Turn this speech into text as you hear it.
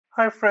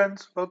Hi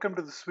friends, welcome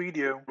to this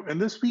video. In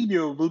this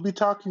video, we'll be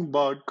talking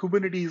about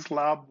Kubernetes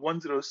Lab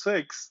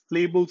 106,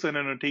 Labels and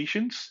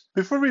Annotations.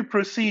 Before we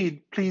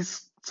proceed,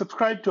 please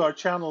subscribe to our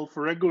channel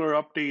for regular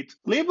updates.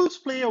 Labels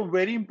play a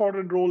very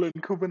important role in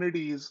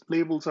Kubernetes.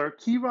 Labels are a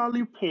key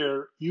value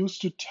pair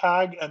used to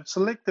tag and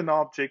select an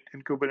object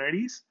in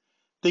Kubernetes.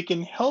 They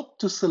can help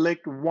to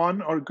select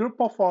one or group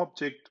of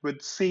objects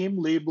with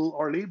same label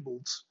or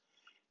labels.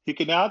 You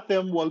can add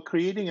them while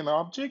creating an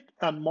object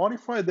and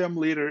modify them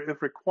later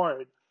if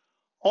required.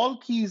 All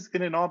keys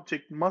in an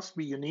object must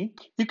be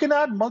unique. You can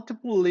add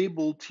multiple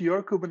labels to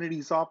your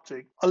Kubernetes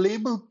object. A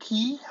label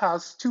key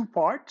has two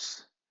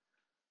parts,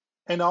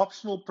 an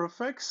optional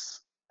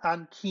prefix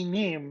and key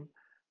name.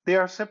 They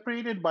are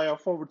separated by a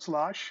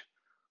 /.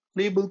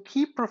 Label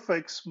key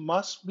prefix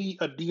must be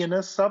a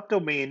DNS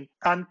subdomain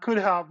and could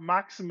have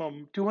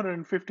maximum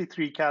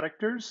 253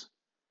 characters.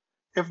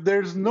 If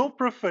there's no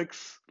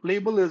prefix,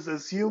 label is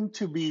assumed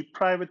to be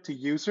private to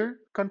user.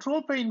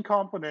 Control pane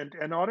component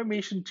and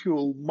automation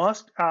tool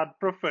must add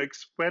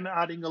prefix when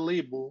adding a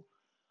label.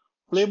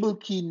 Label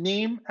key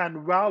name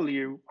and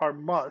value are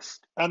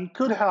must and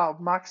could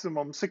have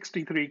maximum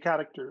 63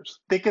 characters.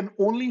 They can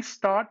only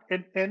start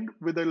and end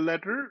with a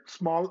letter,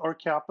 small or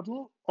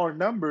capital, or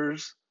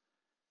numbers.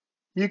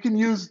 You can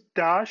use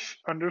dash,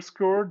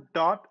 underscore,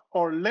 dot,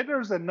 or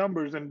letters and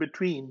numbers in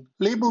between.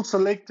 Label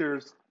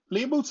selectors.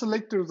 Label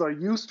selectors are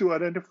used to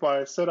identify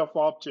a set of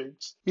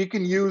objects. You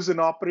can use an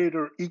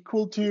operator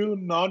equal to,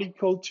 not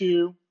equal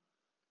to,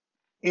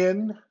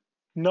 in,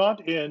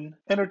 not in.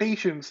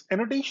 Annotations.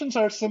 Annotations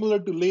are similar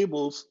to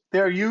labels.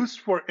 They are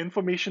used for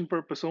information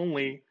purpose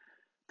only.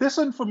 This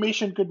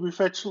information could be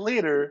fetched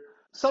later.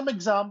 Some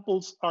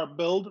examples are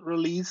build,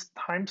 release,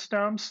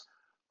 timestamps,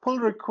 pull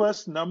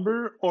request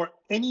number, or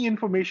any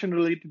information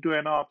related to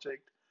an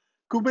object.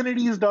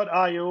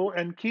 Kubernetes.io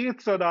and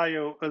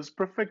kx.io is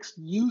prefix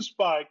used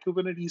by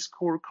Kubernetes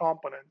core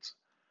components.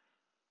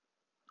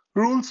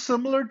 Rules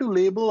similar to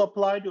label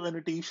apply to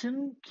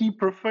annotation, key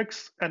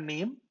prefix, and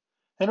name.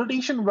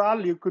 Annotation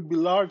value could be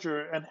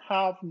larger and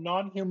have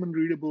non-human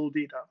readable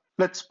data.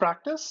 Let's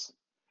practice.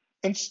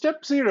 In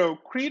step 0,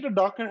 create a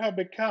Docker Hub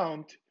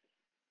account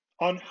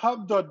on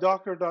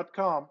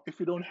hub.docker.com if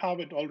you don't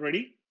have it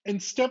already. In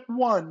step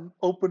 1,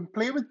 open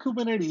Play with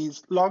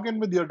Kubernetes, log in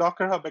with your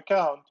Docker Hub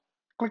account,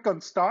 click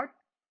on Start.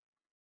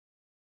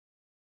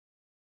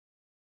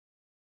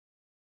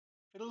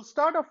 It'll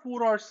start a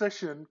 4-hour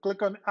session,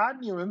 click on Add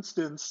New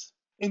Instance.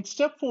 In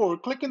step 4,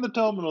 click in the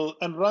terminal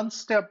and run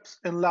steps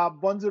in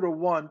Lab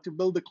 101 to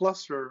build the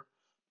cluster.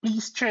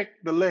 Please check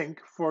the link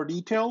for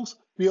details.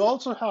 We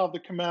also have the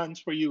commands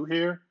for you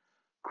here.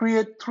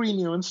 Create 3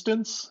 new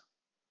instances.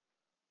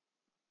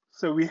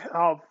 So we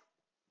have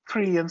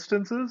 3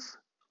 instances.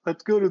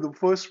 Let's go to the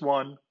first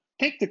one.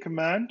 Take the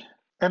command,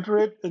 enter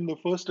it in the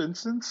first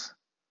instance.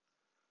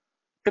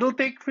 It'll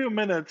take a few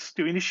minutes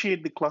to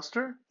initiate the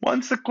cluster.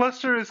 Once the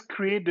cluster is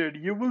created,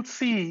 you will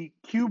see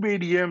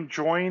kubectl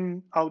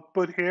join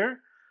output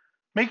here.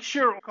 Make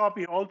sure to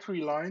copy all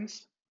 3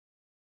 lines.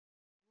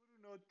 Go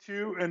to node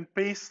 2 and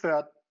paste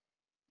that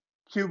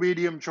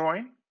kubectl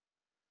join.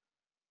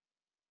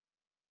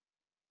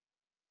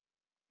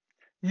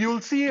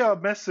 You'll see a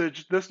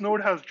message, this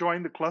node has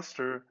joined the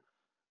cluster.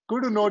 Go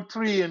to node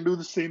 3 and do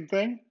the same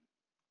thing.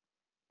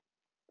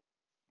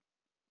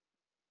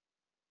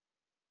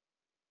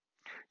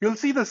 You'll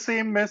see the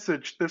same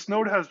message, this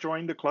node has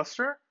joined the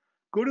cluster.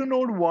 Go to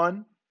node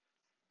 1,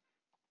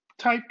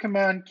 type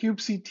command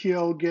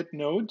kubectl get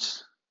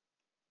nodes.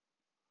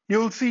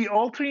 You'll see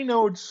all 3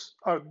 nodes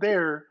are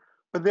there,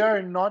 but they are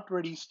in not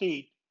ready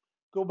state.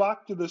 Go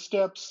back to the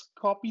steps,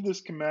 copy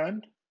this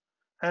command,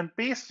 and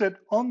paste it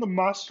on the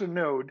master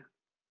node.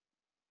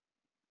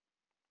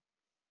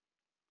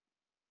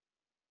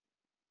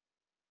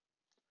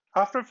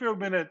 After a few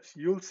minutes,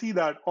 you'll see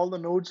that all the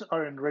nodes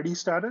are in ready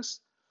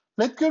status.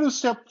 Let's go to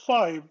step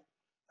 5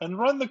 and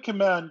run the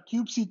command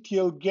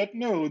kubectl get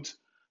nodes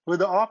with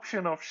the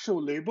option of show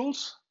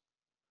labels.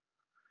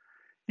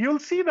 You'll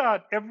see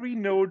that every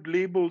node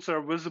labels are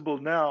visible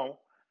now.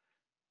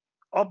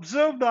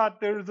 Observe that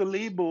there is a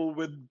label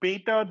with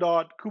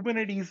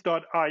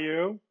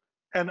beta.kubernetes.io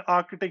and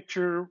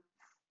architecture,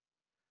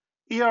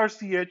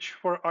 ARCH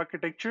for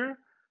architecture.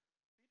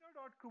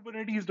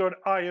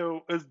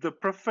 Beta.kubernetes.io is the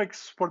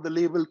prefix for the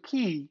label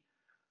key.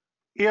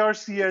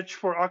 ARCH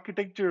for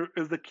architecture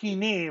is the key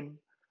name,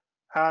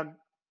 and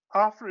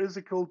after is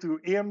equal to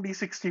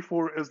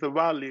AMD64 is the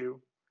value.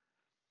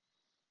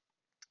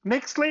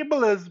 Next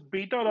label is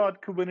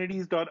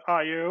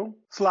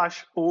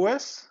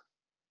beta.kubernetes.io/OS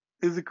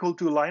is equal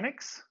to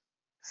Linux.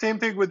 Same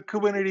thing with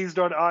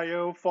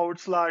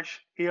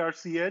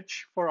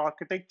kubernetes.io/ARCH for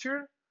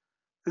architecture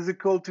is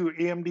equal to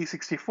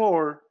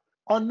AMD64.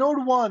 On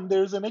node 1,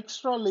 there's an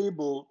extra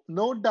label,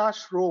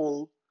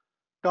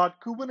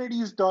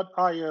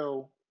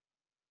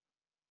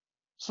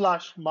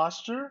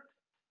 node-role.kubernetes.io/master.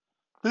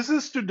 This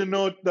is to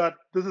denote that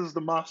this is the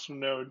master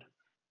node.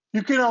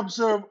 You can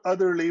observe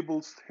other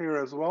labels here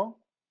as well.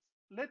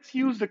 Let's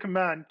use the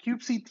command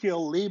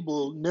kubectl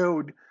label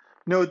node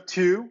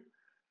 2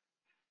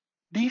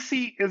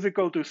 DC is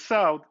equal to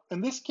south.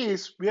 In this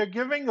case, we are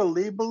giving a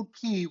label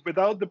key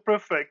without the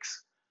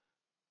prefix.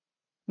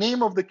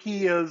 Name of the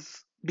key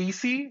is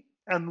DC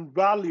and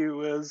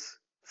value is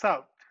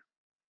south.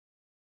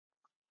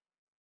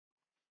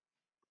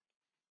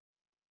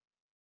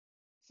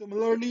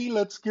 Similarly,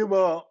 let's give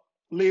a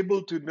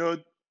label to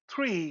node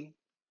 3.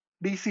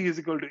 DC is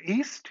equal to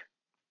east.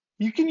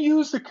 You can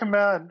use the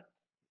command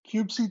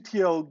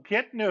kubectl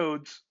get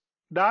nodes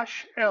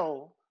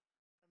 -l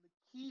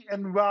key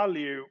and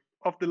value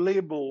of the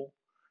label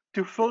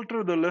to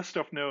filter the list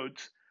of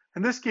nodes.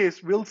 In this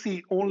case, we'll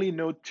see only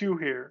node 2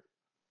 here.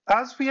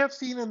 As we have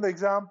seen in the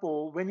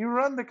example, when you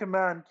run the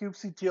command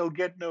kubectl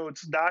get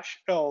nodes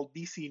 -l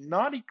dc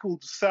not equal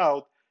to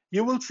south,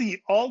 you will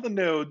see all the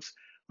nodes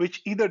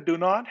which either do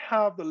not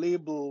have the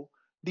label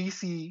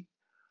dc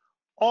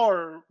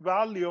or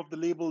value of the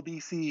label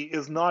dc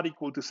is not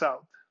equal to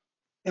south.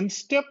 In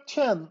step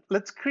 10,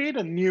 let's create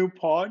a new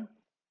pod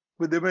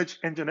with image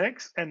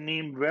nginx and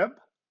name web.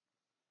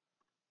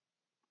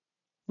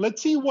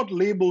 Let's see what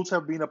labels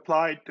have been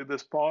applied to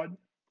this pod.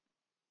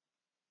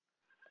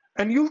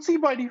 And you'll see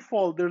by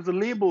default there's a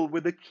label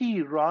with the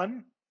key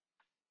run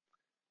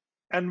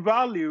and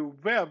value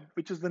web,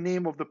 which is the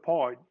name of the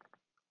pod.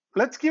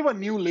 Let's give a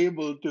new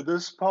label to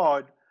this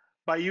pod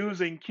by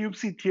using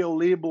kubectl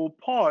label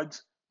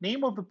pods,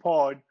 name of the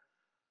pod,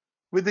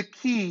 with the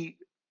key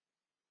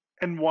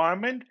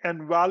environment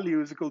and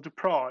value is equal to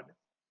prod.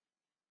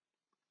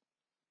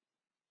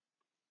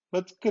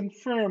 Let's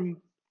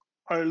confirm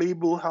our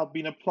label have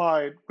been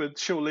applied with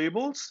show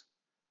labels.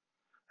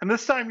 And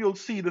this time you'll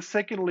see the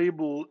second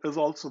label is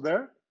also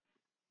there.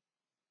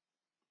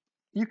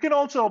 You can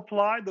also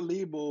apply the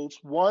labels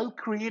while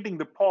creating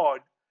the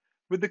pod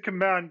with the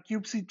command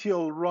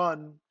kubectl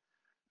run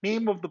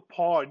name of the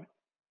pod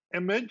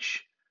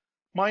image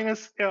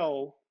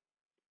 -l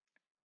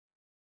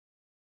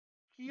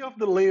key of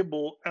the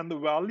label and the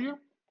value.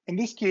 In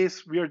this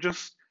case, we are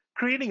just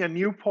creating a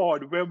new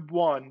pod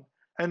web1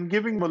 and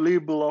giving a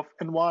label of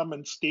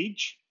environment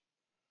stage.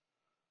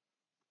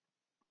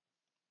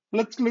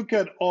 Let's look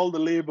at all the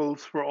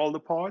labels for all the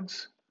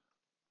pods.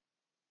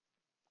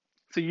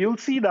 So you'll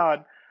see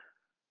that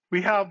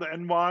we have the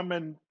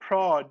environment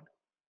prod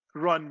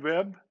run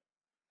web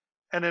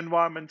and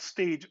environment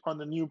stage on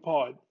the new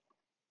pod.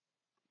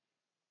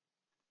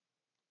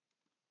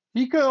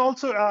 You can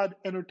also add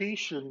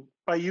annotation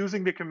by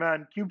using the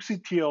command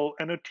kubectl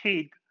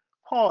annotate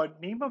pod,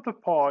 name of the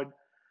pod,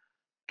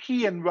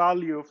 key and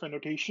value of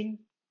annotation.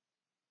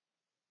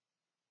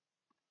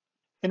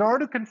 In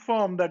order to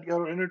confirm that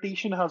your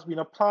annotation has been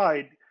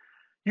applied,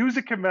 use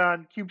the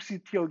command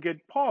kubectl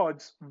get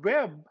pods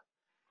web,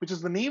 which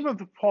is the name of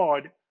the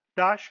pod,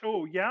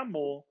 -o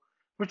YAML,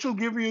 which will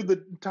give you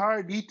the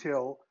entire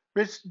detail,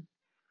 which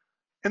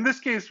in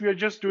this case, we are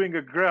just doing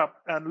a grep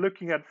and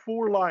looking at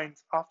 4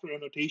 lines after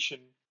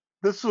annotation.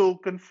 This will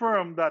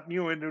confirm that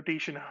new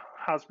annotation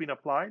has been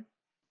applied.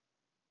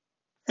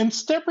 In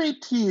step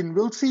 18,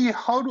 we'll see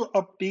how to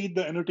update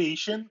the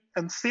annotation,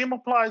 and same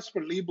applies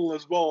for label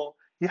as well.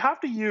 You have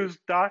to use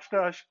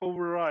 --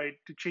 override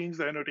to change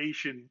the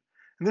annotation.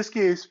 In this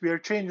case, we are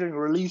changing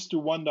release to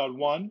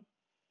 1.1,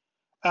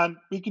 and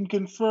we can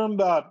confirm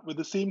that with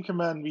the same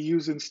command we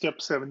use in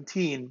step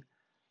 17.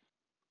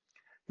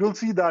 You'll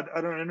see that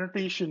our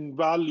annotation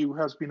value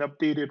has been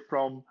updated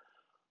from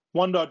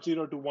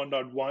 1.0 to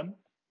 1.1.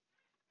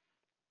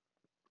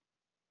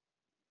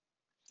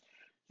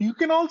 You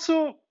can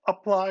also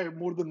apply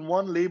more than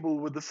one label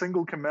with a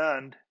single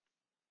command.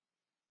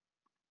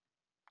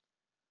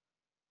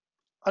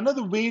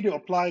 Another way to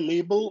apply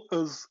label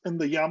is in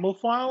the YAML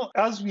file,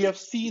 as we have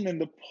seen in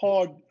the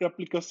pod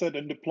replica set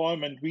and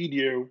deployment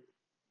video.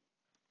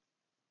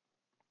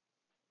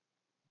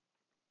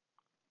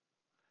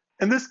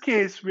 In this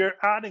case, we are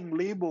adding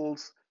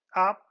labels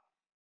app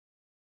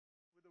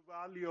with the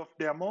value of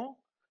demo,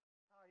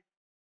 type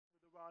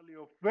with the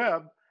value of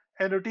web,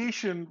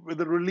 annotation with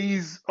the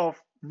release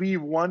of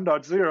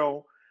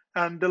v1.0,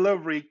 and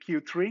delivery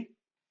Q3.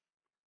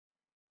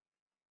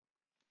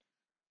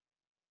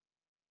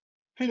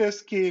 Hit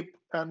escape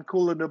and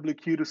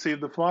 :WQ to save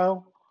the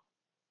file.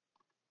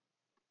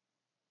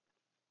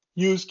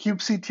 Use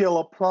kubectl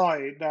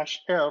apply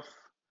 -f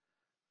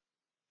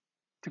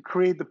to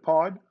create the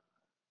pod.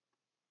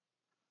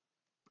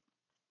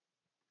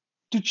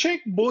 To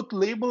check both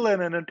label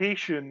and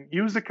annotation,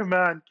 use the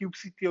command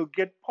kubectl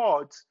get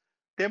pods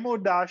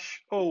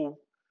demo-o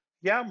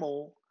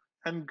YAML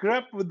and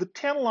grep with the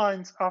 10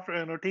 lines after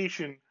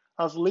annotation,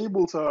 as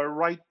labels are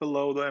right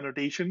below the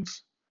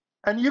annotations.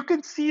 And you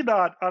can see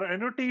that our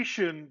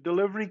annotation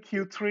delivery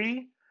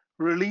Q3,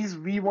 release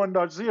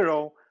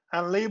v1.0,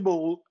 and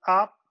label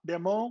app,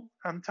 demo,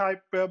 and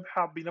type web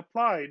have been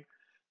applied.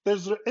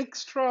 There's an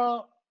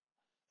extra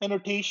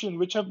annotation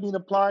which have been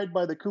applied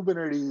by the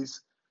Kubernetes,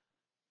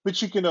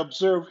 which you can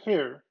observe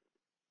here.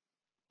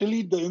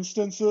 Delete the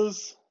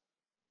instances.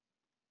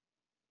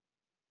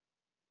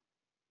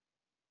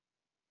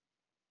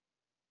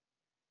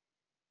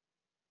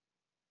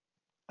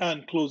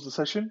 And close the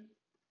session.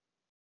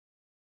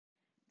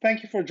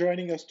 Thank you for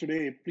joining us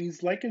today.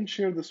 Please like and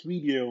share this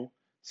video,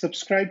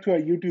 subscribe to our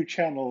YouTube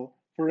channel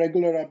for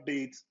regular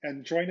updates,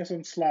 and join us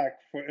on Slack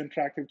for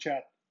interactive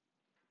chat.